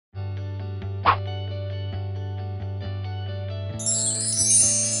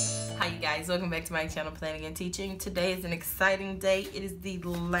Hi you guys, welcome back to my channel, Planning and Teaching. Today is an exciting day. It is the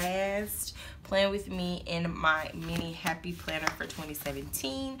last Plan With Me in my mini happy planner for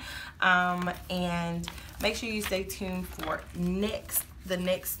 2017. And make sure you stay tuned for the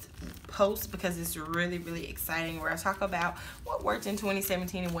next post, because it's really exciting, where I talk about what worked in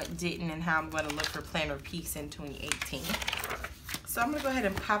 2017 and what didn't, and how I'm going to look for planner peaks in 2018. So I'm going to go ahead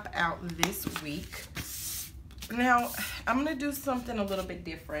and pop out this week. Now, I'm going to do something a little bit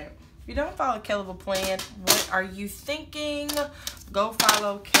different. If you don't follow Keleva Plan, what are you thinking? Go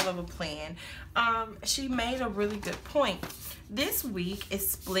follow Keleva Plan. She made a really good point. This week is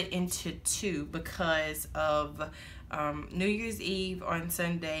split into two because of New Year's Eve on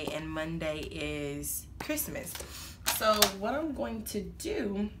Sunday and Monday is Christmas. So what I'm going to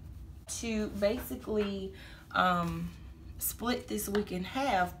do to basically split this week in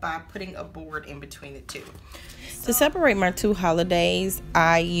half by putting a board in between the two. To separate my two holidays,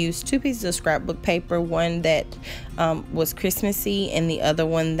 I used two pieces of scrapbook paper, one that was Christmassy and the other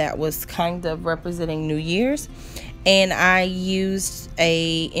one that was kind of representing New Year's. And I used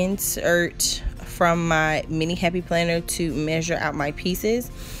a insert from my mini happy planner to measure out my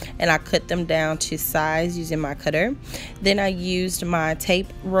pieces, and I cut them down to size using my cutter. Then I used my tape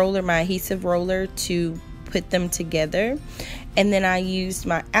roller, my adhesive roller, to put them together. And then I used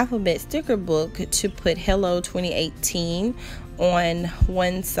my alphabet sticker book to put Hello 2018 on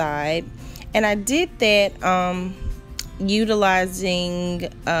one side. And I did that utilizing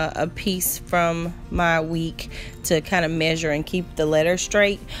a piece from my week to kind of measure and keep the letters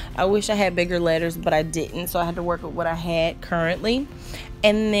straight. I wish I had bigger letters, but I didn't, so I had to work with what I had currently.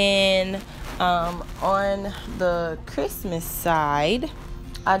 And then on the Christmas side,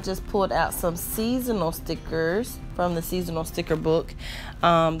 I just pulled out some seasonal stickers from the seasonal sticker book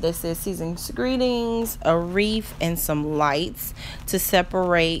that says season's greetings, a wreath, and some lights to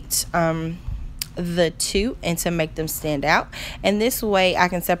separate the two and to make them stand out. And this way I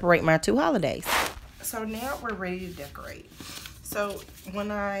can separate my two holidays. So now we're ready to decorate. So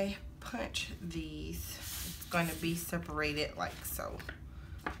when I punch these, it's going to be separated like so.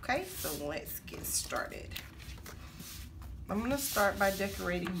 Okay, so let's get started. I'm going to start by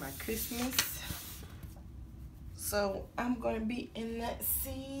decorating my Christmas. So I'm going to be in that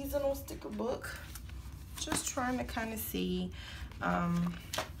seasonal sticker book, just trying to kind of see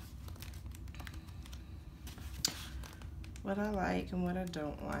what I like and what I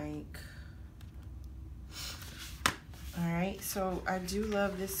don't like. Alright, so I do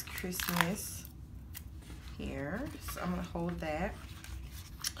love this Christmas here, so I'm going to hold that.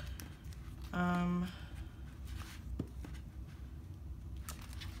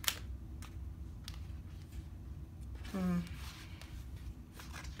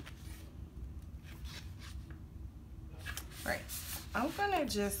 Right, I'm gonna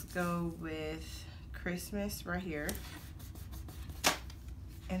just go with Christmas right here,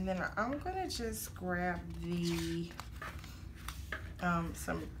 and then I'm gonna just grab the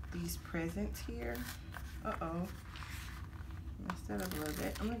some of these presents here. Messed that up a little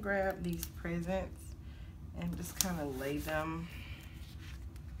bit. I'm gonna grab these presents and just kind of lay them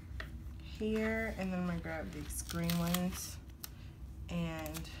here, and then I'm gonna grab these green ones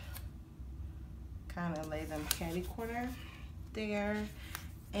and kind of lay them catty corner there.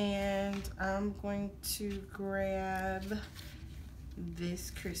 And I'm going to grab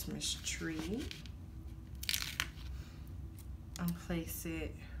this Christmas tree and place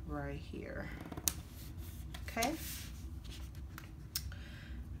it right here. Okay.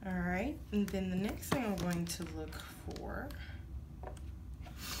 All right, and then the next thing I'm going to look for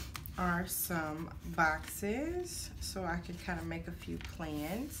are some boxes so I can kind of make a few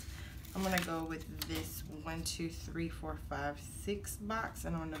plans. I'm gonna go with this 1, 2, 3, 4, 5, 6 box,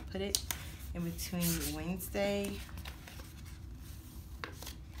 and I'm gonna put it in between Wednesday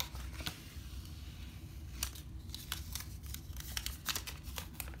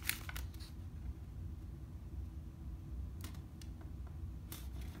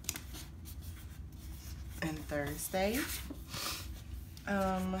and Thursday.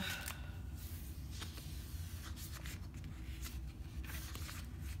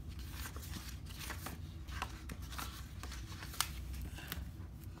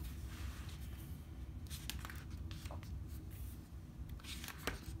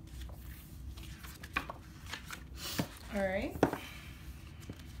 Alright,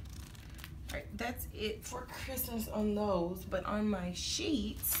 that's it for Christmas on those. But on my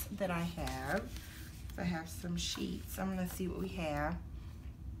sheets that I have some sheets. I'm gonna see what we have.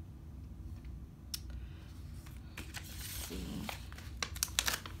 Let's see.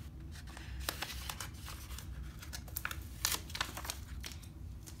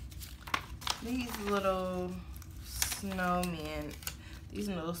 these little snowmen, these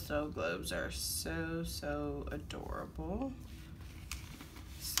little snow globes are so adorable.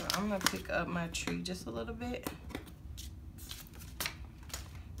 So I'm gonna pick up my tree just a little bit.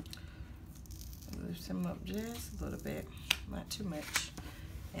 Lift them up just a little bit, not too much.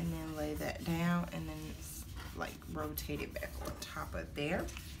 And then lay that down and then like rotate it back on top of there.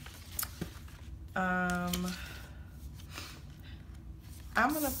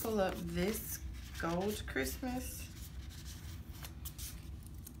 I'm gonna pull up this gold Christmas,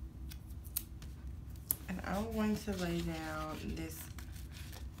 and I'm going to lay down this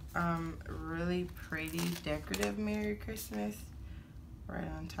really pretty decorative Merry Christmas right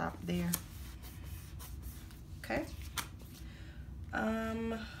on top there. Okay.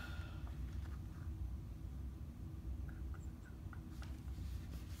 And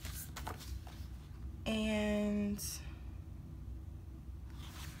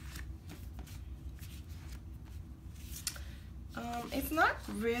it's not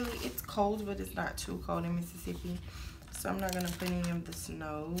really, it's cold, but it's not too cold in Mississippi. So I'm not gonna put any of the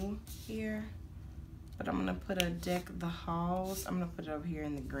snow here, but I'm gonna put a Deck the Halls. I'm gonna put it over here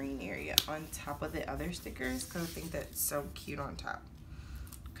in the green area on top of the other stickers because I think that's so cute on top.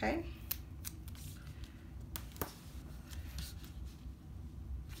 Okay.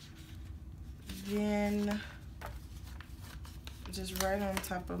 Then just right on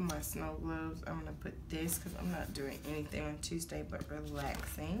top of my snow globes, I'm gonna put this because I'm not doing anything on Tuesday but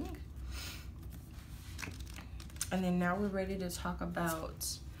relaxing. And then now we're ready to talk about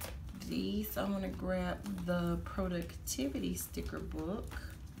these. So I'm gonna grab the productivity sticker book.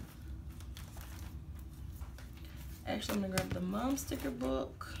 Actually, I'm gonna grab the mom sticker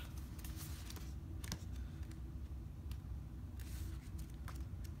book.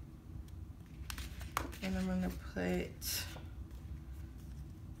 And I'm gonna put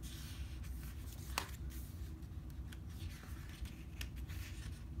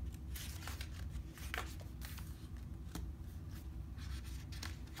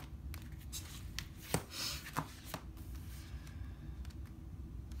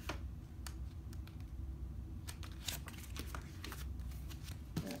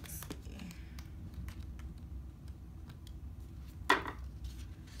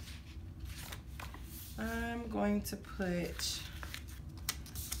I'm going to put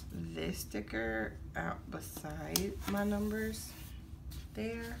this sticker out beside my numbers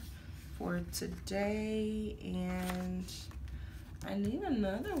there for today, and I need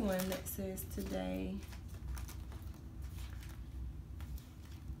another one that says today.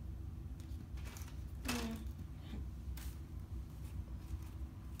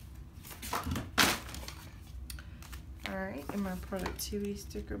 All right, in my productivity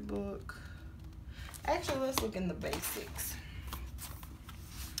sticker book. Actually, let's look in the basics.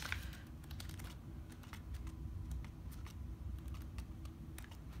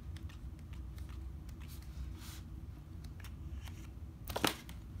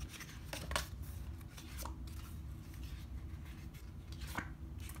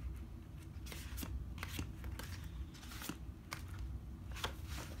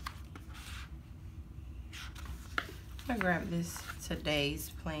 I'm gonna grab this today's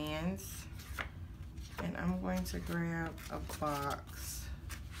plans. And I'm going to grab a box.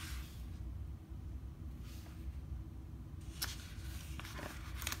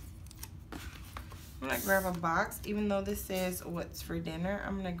 I'm gonna grab a box, even though this says what's for dinner.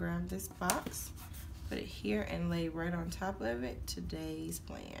 I'm gonna grab this box, put it here, and lay right on top of it today's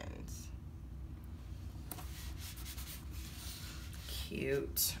plans.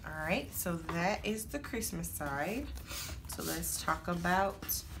 Cute. All right, so that is the Christmas side. So let's talk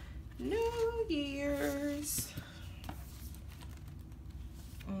about New Year's.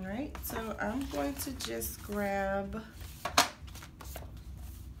 All right, so I'm going to just grab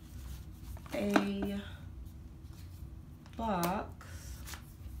a box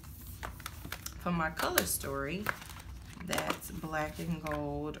for my color story that's black and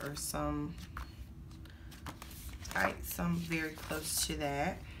gold, or some very close to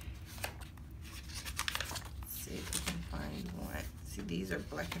that. Let's see if we can find one. See, these are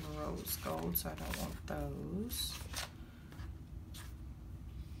black and rose gold, so I don't want those.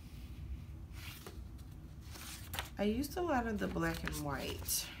 I used a lot of the black and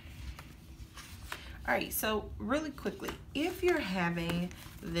white. All right, so really quickly, if you're having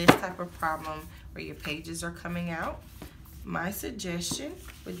this type of problem where your pages are coming out, my suggestion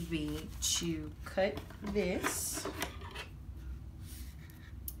would be to cut this.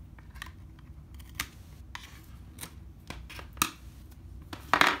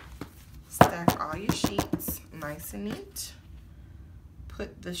 Stack all your sheets nice and neat.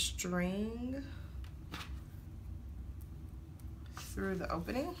 put the string through the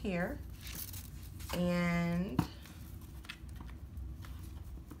opening here and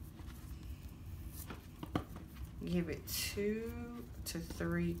give it 2 to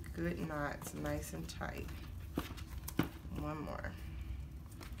 3 good knots, nice and tight. One more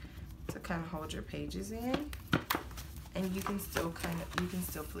to kind of hold your pages in, and you can still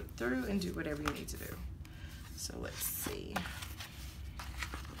flip through and do whatever you need to do. So let's see.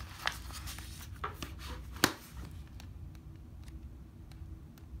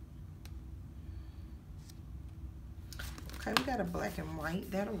 Okay, we got a black and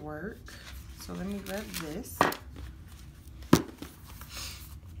white, that'll work. So let me grab this.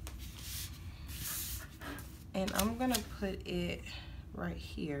 And I'm gonna put it right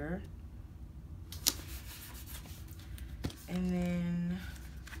here. And then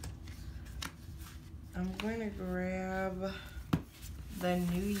I'm going to grab the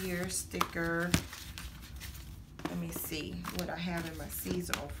New Year sticker. Let me see what I have in my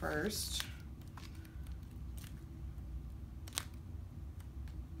seasonal first.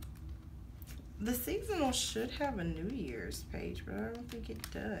 The seasonal should have a New Year's page, but I don't think it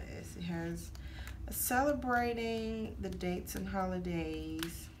does. It has a celebrating the dates and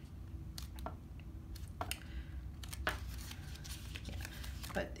holidays.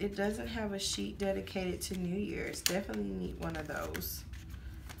 But it doesn't have a sheet dedicated to New Year's. Definitely need one of those.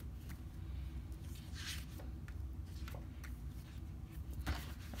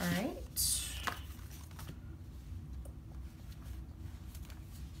 All right.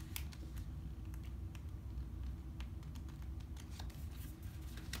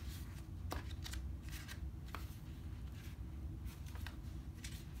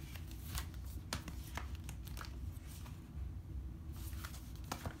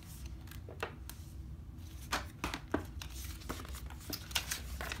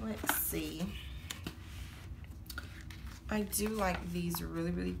 Let's see. I do like these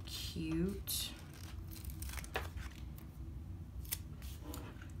really, really cute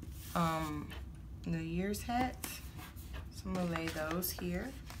New Year's hats. So I'm gonna lay those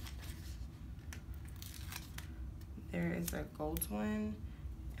here. There is a gold one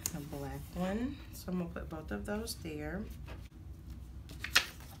and a black one. So I'm gonna put both of those there. It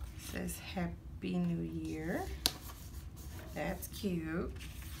says Happy New Year. That's cute.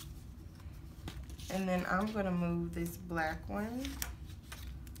 And then I'm gonna move this black one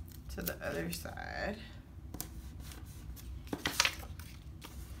to the other side.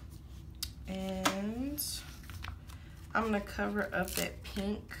 And I'm gonna cover up that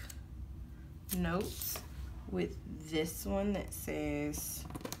pink notes with this one that says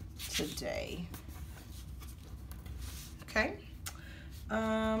today. Okay.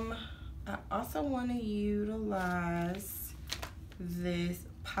 I also wanna utilize this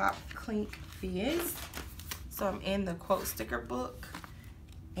Pop Clink Fizz. So I'm in the quote sticker book,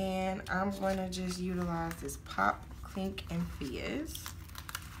 and I'm going to just utilize this Pop Clink and Fizz.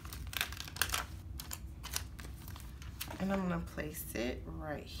 And I'm going to place it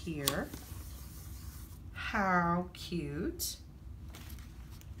right here. How cute.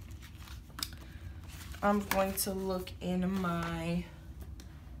 I'm going to look in my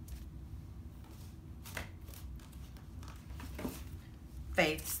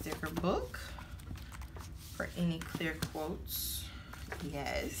Faith sticker book for any clear quotes.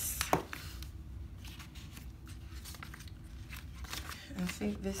 Yes. I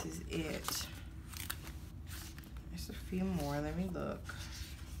think this is it. There's a few more. Let me look.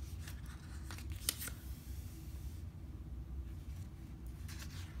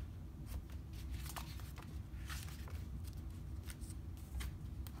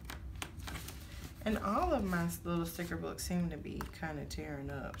 And all of my little sticker books seem to be kind of tearing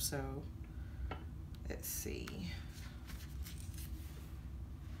up, so let's see.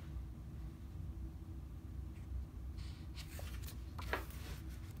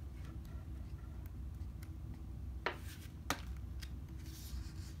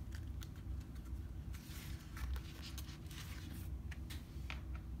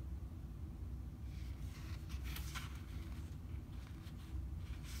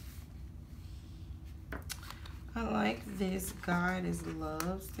 I like this God is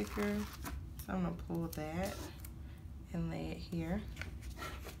Love sticker, so I'm gonna pull that and lay it here.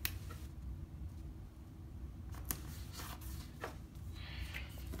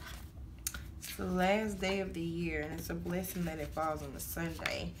 It's the last day of the year, and it's a blessing that it falls on a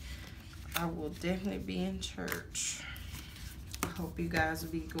Sunday. I will definitely be in church. I hope you guys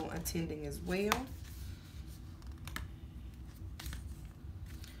will be attending as well.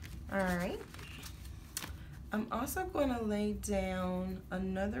 All right. I'm also going to lay down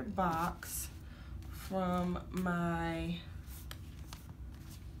another box from my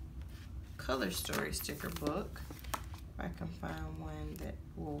Color Story sticker book. If I can find one that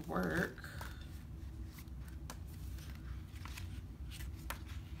will work.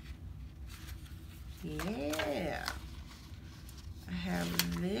 Yeah. I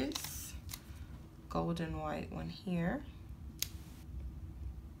have this golden white one here.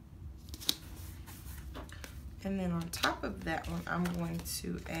 And then on top of that one, I'm going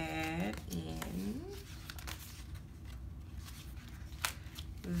to add in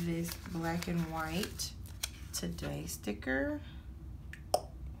this black and white Today sticker.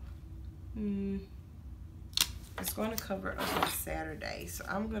 It's going to cover up on Saturday, so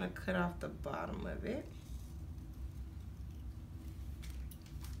I'm going to cut off the bottom of it.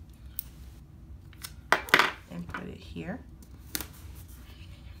 And put it here.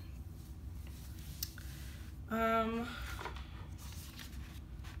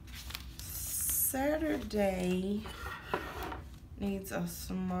 Saturday needs a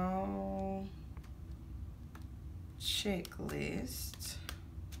small checklist,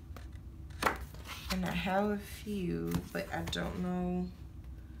 and I have a few, but I don't know.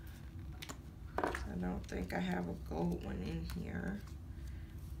 I don't think I have a gold one in here,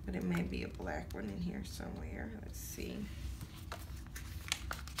 but it may be a black one in here somewhere. Let's see.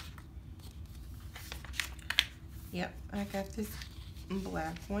 Yep, I got this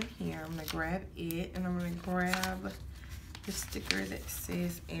black one here. I'm gonna grab it, and I'm gonna grab the sticker that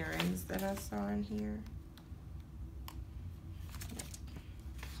says errands that I saw in here.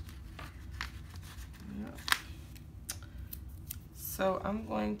 Yep. So I'm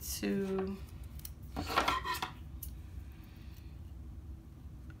going to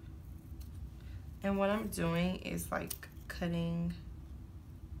and what I'm doing is like cutting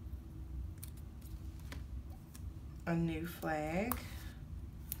a new flag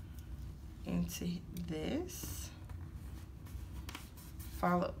into this,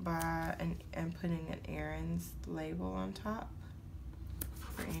 followed by and putting an errands label on top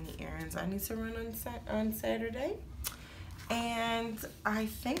for any errands I need to run on Saturday. And I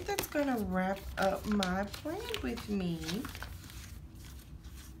think that's gonna wrap up my plan with me.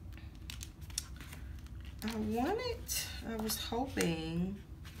 I was hoping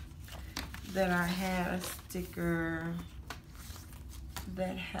that I had a sticker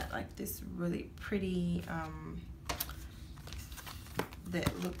that had like this really pretty,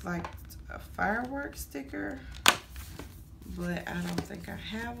 that looked like a fireworks sticker, but I don't think I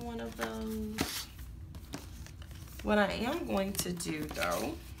have one of those. What I am going to do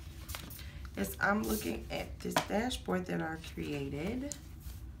though, is I'm looking at this dashboard that I created.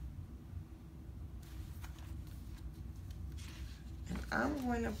 And I'm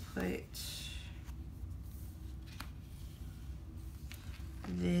going to put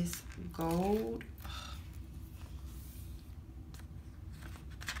this gold,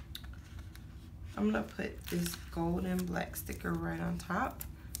 I'm going to put this gold and black sticker right on top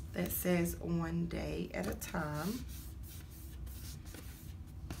that says one day at a time.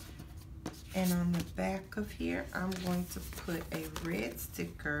 And on the back of here, I'm going to put a red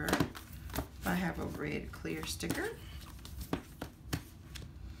sticker. I have a red clear sticker.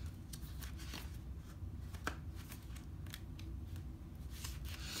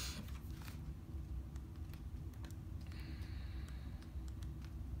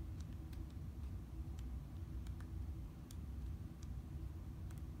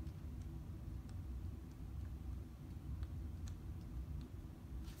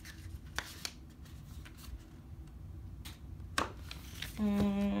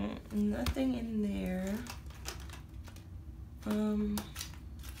 Nothing in there.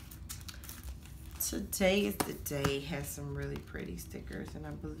 Today is the Day has some really pretty stickers, and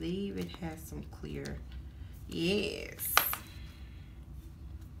I believe it has some clear. Yes.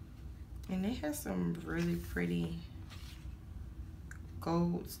 And it has some really pretty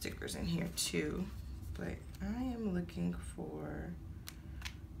gold stickers in here too. But I am looking for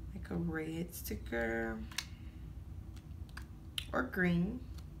like a red sticker or green.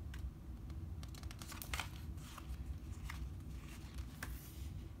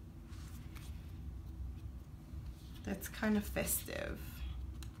 That's kind of festive.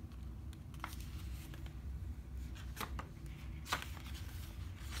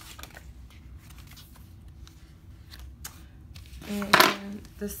 And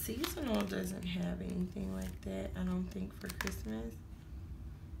the seasonal doesn't have anything like that, I don't think, for Christmas.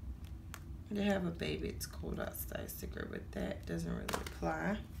 They have a Baby It's Cold Outside sticker, but that doesn't really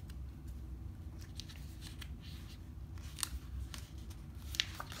apply.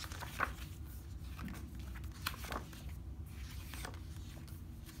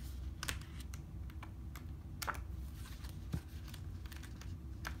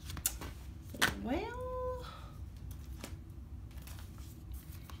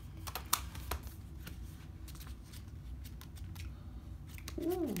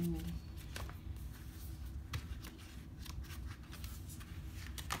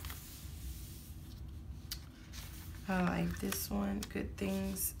 I like this one. Good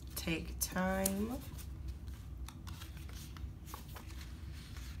things take time.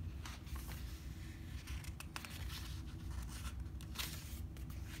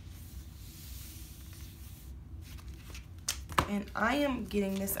 And I am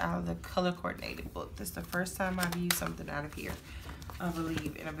getting this out of the color coordinated book. This is the first time I've used something out of here, I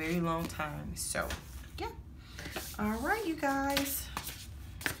believe, in a very long time. So, yeah. All right, you guys.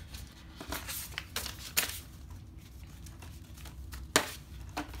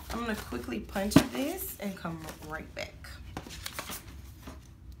 I'm going to quickly punch this and come right back.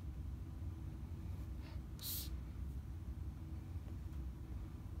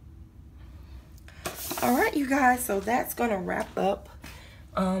 All right, you guys, so that's going to wrap up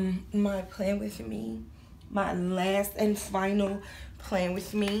my Plan With Me, my last and final Plan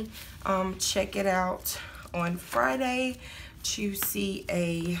With Me. Check it out on Friday to see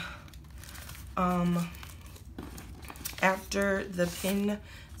a after the pin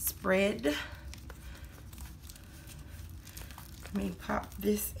spread. Let me pop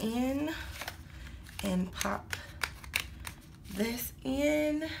this in and pop this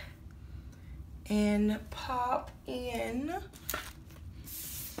in and pop in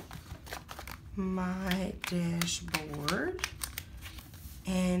my dashboard.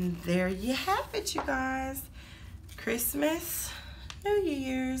 And there you have it, you guys. Christmas, New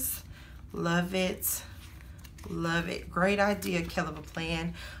Year's. Love it. Love it. Great idea, Caliber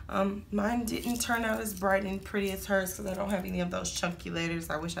Plan. Mine didn't turn out as bright and pretty as hers because I don't have any of those chunky letters.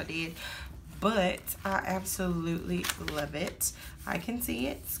 I wish I did. But I absolutely love it. I can see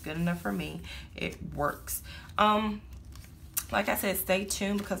it. It's good enough for me. It works. Like I said, stay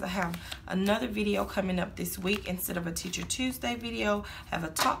tuned because I have another video coming up this week. Instead of a Teacher Tuesday video, I have a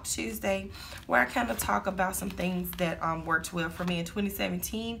Talk Tuesday where I kind of talk about some things that worked well for me in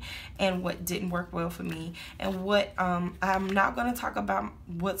 2017 and what didn't work well for me. And what I'm not going to talk about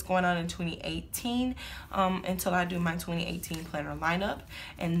what's going on in 2018 until I do my 2018 planner lineup.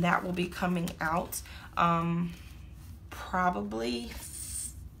 And that will be coming out probably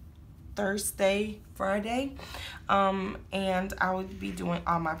Thursday, Friday, and I will be doing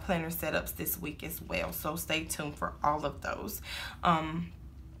all my planner setups this week as well, so stay tuned for all of those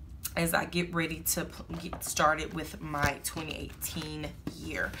as I get ready to get started with my 2018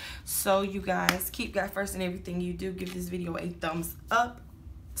 year. So you guys, keep God first in everything you do. Give this video a thumbs up.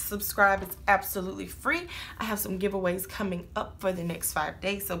 Subscribe, it's absolutely free. I have some giveaways coming up for the next 5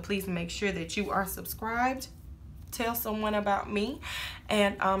 days, so please make sure that you are subscribed. Tell someone about me,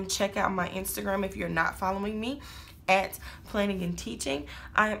 and check out my Instagram if you're not following me at Planning and Teaching.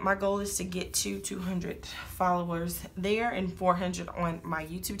 My goal is to get to 200 followers there and 400 on my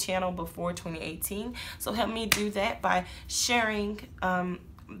YouTube channel before 2018. So help me do that by sharing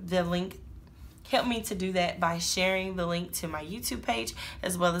the link. Help me to do that by sharing the link to my YouTube page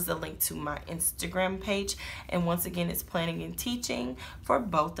as well as the link to my Instagram page. And once again, it's Planning and Teaching for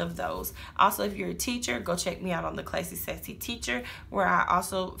both of those. Also, if you're a teacher, go check me out on the Classy Sassy Teacher, where I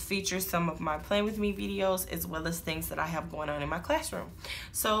also feature some of my Plan With Me videos as well as things that I have going on in my classroom.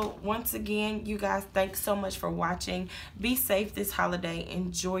 So once again, you guys, thanks so much for watching. Be safe this holiday.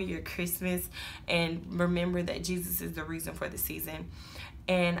 Enjoy your Christmas. And remember that Jesus is the reason for the season.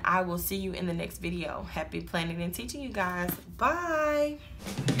 And I will see you in the next video. Happy planning and teaching, you guys. Bye.